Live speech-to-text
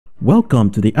Welcome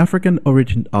to the African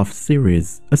Origin of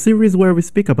series, a series where we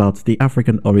speak about the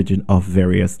African origin of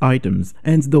various items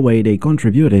and the way they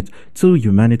contributed to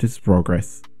humanity's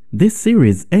progress. This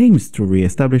series aims to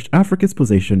re-establish Africa's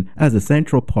position as a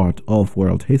central part of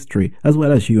world history as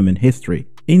well as human history.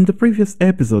 In the previous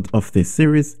episode of this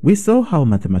series, we saw how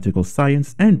mathematical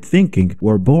science and thinking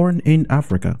were born in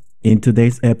Africa. In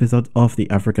today's episode of the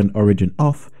African Origin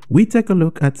of, we take a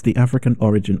look at the African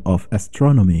origin of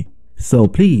astronomy. So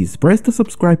please press the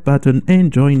subscribe button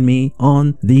and join me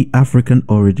on the African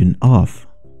origin of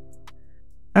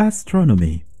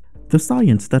astronomy. The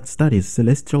science that studies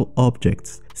celestial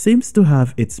objects seems to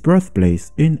have its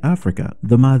birthplace in Africa,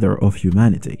 the mother of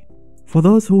humanity. For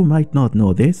those who might not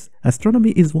know this,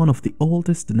 astronomy is one of the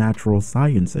oldest natural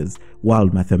sciences, while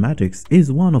mathematics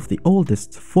is one of the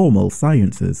oldest formal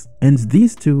sciences. And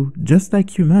these two, just like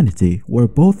humanity, were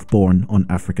both born on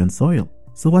African soil.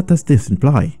 So what does this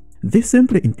imply? This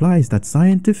simply implies that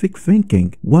scientific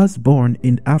thinking was born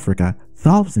in Africa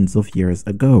thousands of years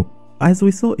ago. As we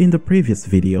saw in the previous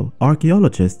video,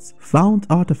 archaeologists found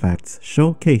artifacts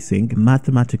showcasing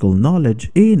mathematical knowledge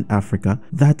in Africa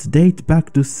that date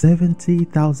back to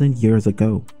 70,000 years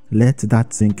ago. Let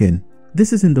that sink in.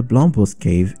 This is in the Blombos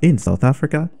cave in South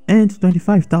Africa and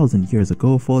 25,000 years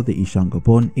ago for the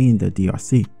Ishangobon in the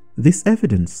DRC. This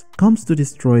evidence comes to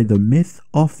destroy the myth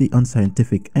of the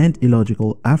unscientific and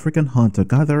illogical African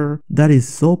hunter-gatherer that is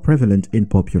so prevalent in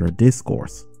popular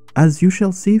discourse. As you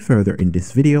shall see further in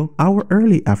this video, our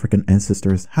early African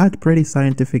ancestors had pretty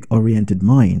scientific-oriented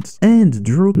minds and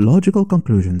drew logical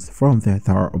conclusions from their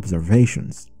thorough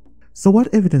observations. So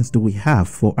what evidence do we have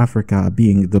for Africa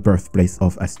being the birthplace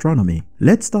of astronomy?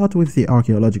 Let's start with the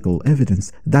archaeological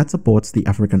evidence that supports the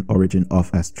African origin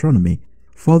of astronomy.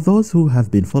 For those who have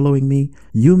been following me,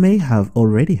 you may have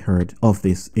already heard of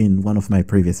this in one of my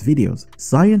previous videos.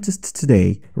 Scientists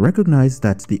today recognize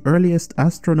that the earliest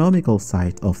astronomical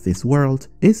site of this world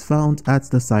is found at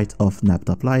the site of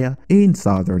Nabta Playa in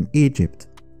southern Egypt.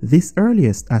 This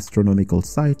earliest astronomical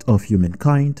site of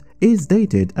humankind is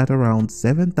dated at around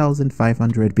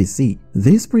 7500 BC.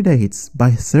 This predates by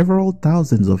several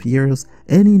thousands of years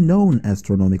any known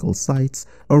astronomical sites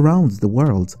around the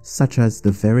world, such as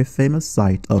the very famous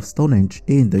site of Stonehenge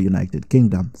in the United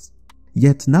Kingdom.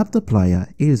 Yet Nabta Playa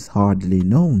is hardly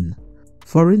known.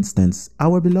 For instance,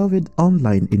 our beloved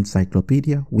online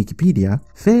encyclopedia, Wikipedia,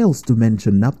 fails to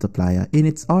mention Nabta Playa in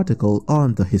its article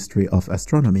on the history of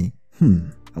astronomy.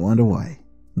 I wonder why.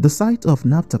 The site of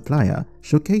Nabta Playa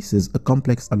showcases a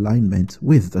complex alignment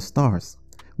with the stars,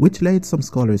 which led some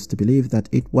scholars to believe that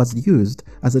it was used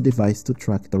as a device to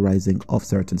track the rising of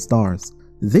certain stars.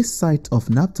 This site of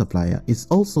Nabta Playa is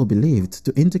also believed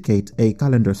to indicate a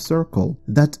calendar circle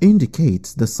that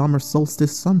indicates the summer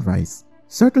solstice sunrise.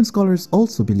 Certain scholars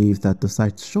also believe that the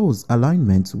site shows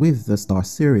alignment with the star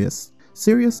Sirius.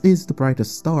 Sirius is the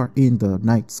brightest star in the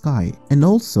night sky, and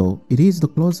also it is the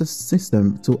closest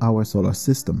system to our solar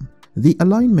system. The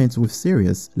alignment with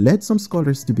Sirius led some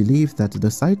scholars to believe that the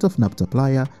site of Nabta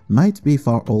Playa might be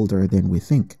far older than we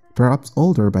think, perhaps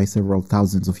older by several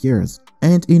thousands of years.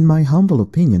 And in my humble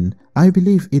opinion, I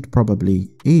believe it probably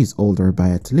is older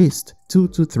by at least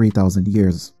 2,000 to 3,000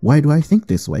 years. Why do I think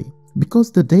this way?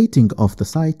 Because the dating of the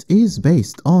site is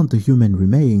based on the human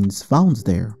remains found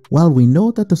there, while we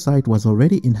know that the site was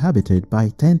already inhabited by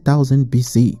 10,000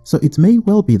 BC, so it may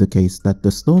well be the case that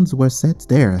the stones were set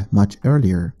there much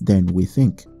earlier than we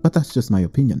think, but that's just my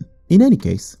opinion. In any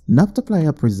case, Nabta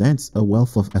Playa presents a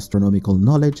wealth of astronomical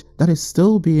knowledge that is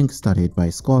still being studied by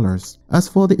scholars. As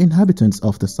for the inhabitants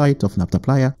of the site of Nabta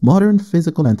Playa, modern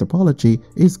physical anthropology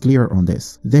is clear on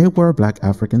this. They were black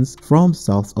Africans from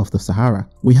south of the Sahara.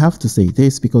 We have to say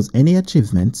this because any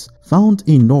achievements found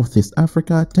in Northeast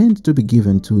Africa tend to be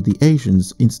given to the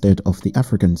Asians instead of the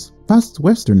Africans. Past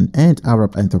Western and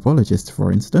Arab anthropologists,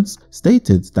 for instance,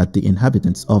 stated that the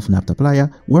inhabitants of Nabta Playa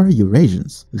were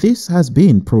Eurasians. This has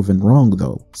been proven wrong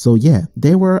though. So yeah,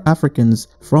 they were Africans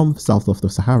from south of the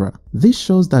Sahara. This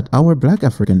shows that our black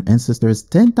African ancestors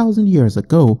 10,000 years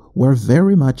ago were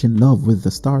very much in love with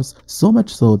the stars, so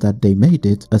much so that they made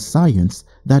it a science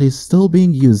that is still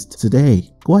being used today.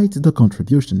 Quite the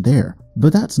contribution there.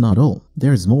 But that's not all,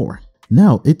 there's more.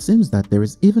 Now, it seems that there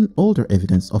is even older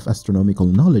evidence of astronomical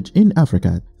knowledge in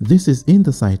Africa. This is in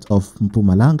the site of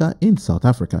Mpumalanga in South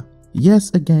Africa.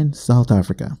 Yes, again, South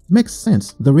Africa. Makes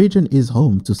sense, the region is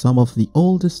home to some of the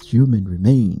oldest human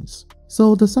remains.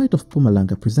 So the site of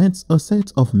Mpumalanga presents a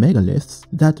set of megaliths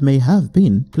that may have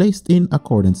been placed in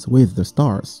accordance with the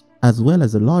stars. as well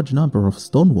as a large number of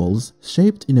stone walls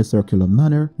shaped in a circular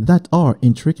manner that are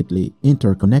intricately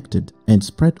interconnected and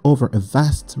spread over a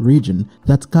vast region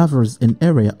that covers an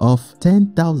area of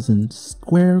 10,000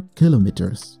 square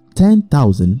kilometers.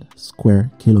 10,000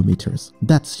 square kilometers.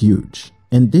 That's huge.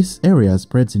 And this area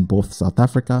spreads in both South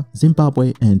Africa,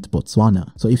 Zimbabwe, and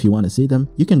Botswana. So if you want to see them,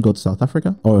 you can go to South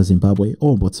Africa or Zimbabwe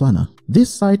or Botswana.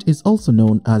 This site is also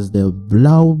known as the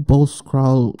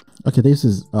Blauboskraal. Okay, this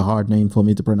is a hard name for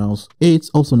me to pronounce. It's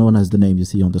also known as the name you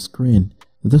see on the screen.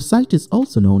 The site is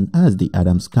also known as the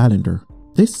Adam's Calendar.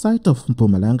 This site of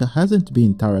Mpumalanga hasn't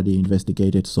been thoroughly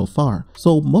investigated so far,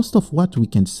 so most of what we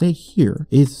can say here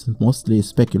is mostly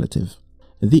speculative.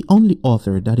 The only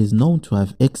author that is known to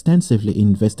have extensively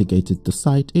investigated the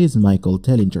site is Michael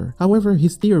Tellinger. However,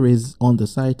 his theories on the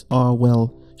site are,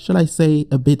 well, shall I say,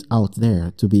 a bit out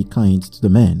there, to be kind to the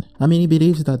man. I mean, he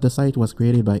believes that the site was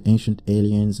created by ancient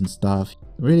aliens and stuff.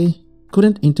 Really?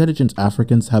 Couldn't intelligent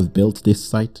Africans have built this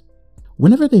site?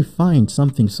 Whenever they find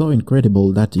something so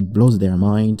incredible that it blows their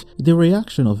mind, the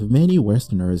reaction of many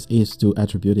Westerners is to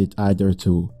attribute it either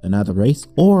to another race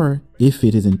or, if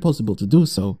it is impossible to do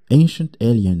so, ancient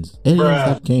aliens. Aliens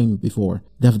that came before.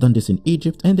 They have done this in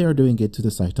Egypt and they are doing it to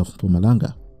the site of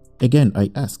Mpumalanga. Again,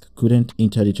 I ask, couldn't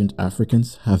intelligent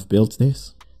Africans have built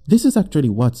this? This is actually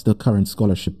what the current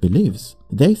scholarship believes.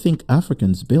 They think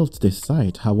Africans built this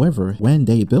site, however, when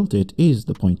they built it is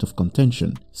the point of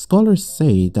contention. Scholars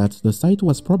say that the site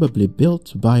was probably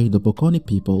built by the Bokoni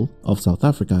people of South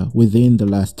Africa within the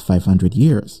last 500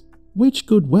 years, which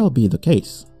could well be the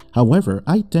case. However,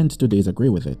 I tend to disagree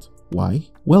with it. Why?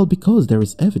 Well, because there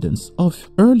is evidence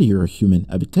of earlier human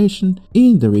habitation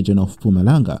in the region of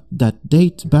Mpumalanga that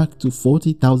date back to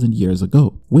 40,000 years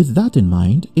ago. With that in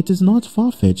mind, it is not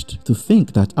far-fetched to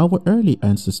think that our early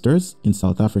ancestors in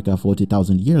South Africa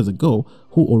 40,000 years ago,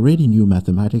 who already knew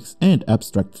mathematics and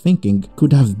abstract thinking,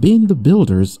 could have been the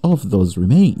builders of those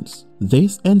remains.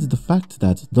 This and the fact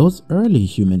that those early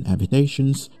human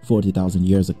habitations 40,000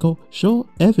 years ago show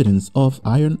evidence of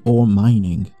iron ore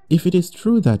mining. If it is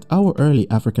true that our early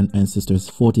African ancestors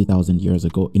 40,000 years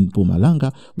ago in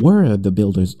Mpumalanga were the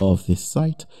builders of this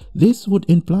site, this would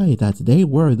imply that they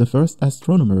were the first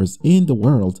astronomers in the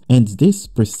world, and this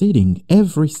preceding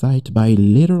every site by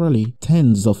literally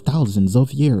tens of thousands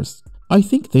of years. I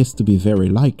think this to be very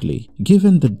likely,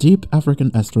 given the deep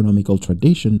African astronomical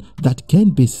tradition that can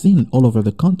be seen all over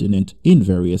the continent in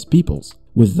various peoples,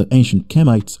 with the ancient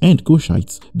Kemites and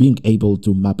Kushites being able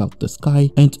to map out the sky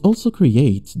and also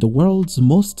create the world's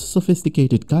most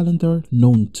sophisticated calendar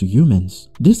known to humans.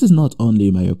 This is not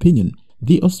only my opinion.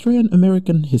 The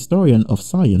Australian-American historian of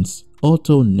science,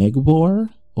 Otto Negbauer,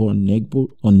 or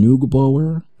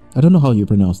Neugebauer, I don't know how you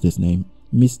pronounce this name,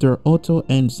 Mr. Otto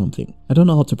and something. I don't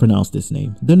know how to pronounce this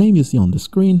name. The name you see on the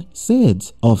screen said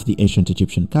of the ancient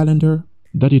Egyptian calendar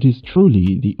that it is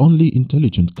truly the only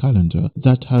intelligent calendar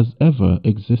that has ever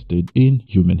existed in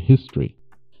human history.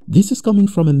 This is coming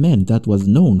from a man that was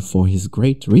known for his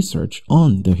great research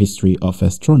on the history of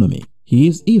astronomy. He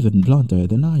is even blonder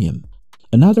than I am.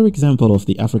 Another example of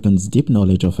the Africans' deep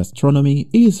knowledge of astronomy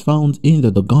is found in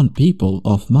the Dogon people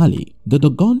of Mali. The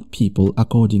Dogon people,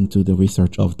 according to the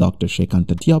research of Dr. Cheikh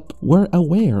Anta Diop, were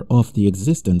aware of the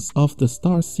existence of the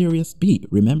star Sirius B.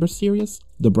 Remember Sirius?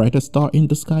 The brightest star in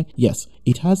the sky? Yes,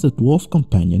 it has a dwarf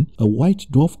companion, a white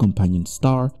dwarf companion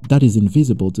star that is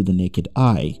invisible to the naked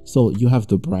eye. So you have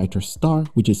the brighter star,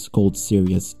 which is called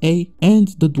Sirius A, and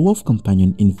the dwarf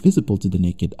companion invisible to the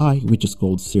naked eye, which is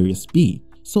called Sirius B.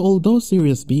 So although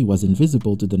Sirius B was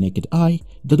invisible to the naked eye,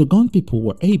 the Dogon people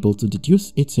were able to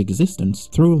deduce its existence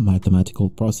through mathematical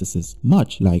processes,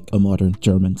 much like a modern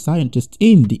German scientist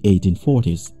in the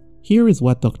 1840s. Here is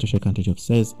what Dr. Cheikh Anta Diop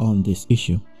says on this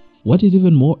issue. What is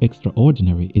even more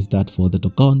extraordinary is that for the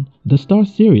Dogon, the star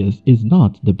Sirius is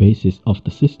not the basis of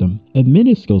the system. A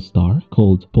minuscule star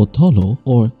called Potolo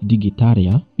or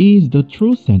Digitaria is the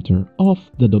true center of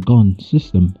the Dogon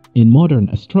system. In modern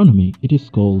astronomy, it is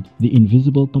called the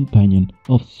invisible companion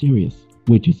of Sirius,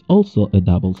 which is also a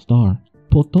double star.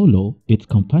 Potolo, its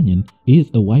companion,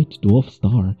 is a white dwarf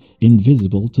star,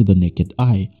 invisible to the naked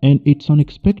eye, and its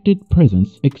unexpected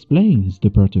presence explains the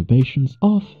perturbations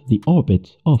of the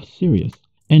orbit of Sirius,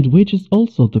 and which is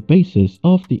also the basis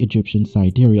of the Egyptian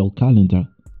sidereal calendar.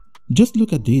 Just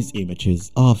look at these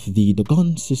images of the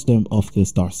Dogon system of the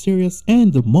star Sirius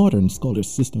and the modern scholar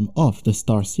system of the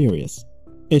star Sirius.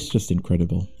 It's just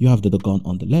incredible. You have the Dogon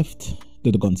on the left,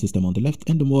 the Dogon system on the left,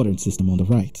 and the modern system on the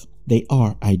right. They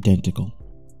are identical.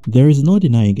 There is no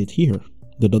denying it here.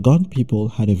 The Dogon people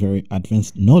had a very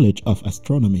advanced knowledge of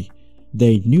astronomy.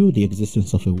 They knew the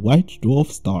existence of a white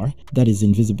dwarf star that is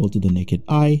invisible to the naked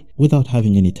eye without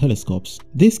having any telescopes.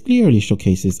 This clearly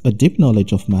showcases a deep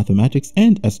knowledge of mathematics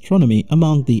and astronomy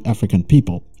among the African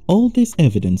people. All this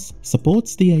evidence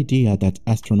supports the idea that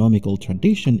astronomical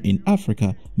tradition in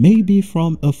Africa may be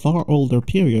from a far older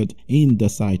period in the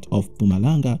site of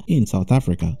Mpumalanga in South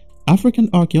Africa. African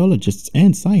archaeologists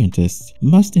and scientists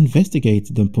must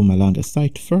investigate the Mpumalanga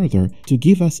site further to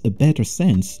give us a better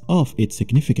sense of its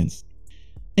significance.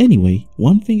 Anyway,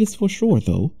 one thing is for sure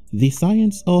though, the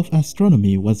science of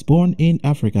astronomy was born in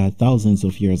Africa thousands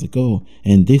of years ago,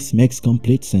 and this makes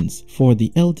complete sense, for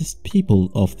the eldest people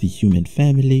of the human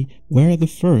family were the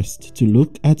first to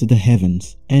look at the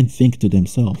heavens and think to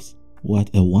themselves, what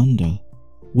a wonder.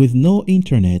 With no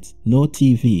internet, no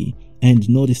TV, and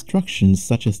no distractions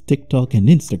such as TikTok and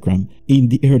Instagram in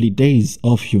the early days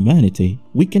of humanity,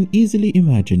 we can easily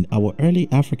imagine our early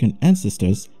African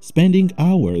ancestors spending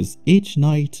hours each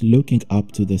night looking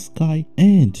up to the sky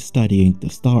and studying the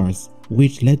stars,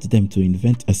 which led them to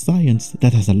invent a science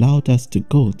that has allowed us to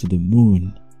go to the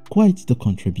moon. Quite the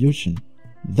contribution.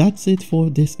 That's it for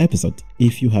this episode.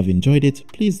 If you have enjoyed it,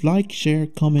 please like, share,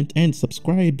 comment, and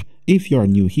subscribe if you are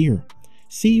new here.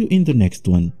 See you in the next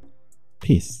one.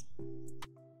 Peace.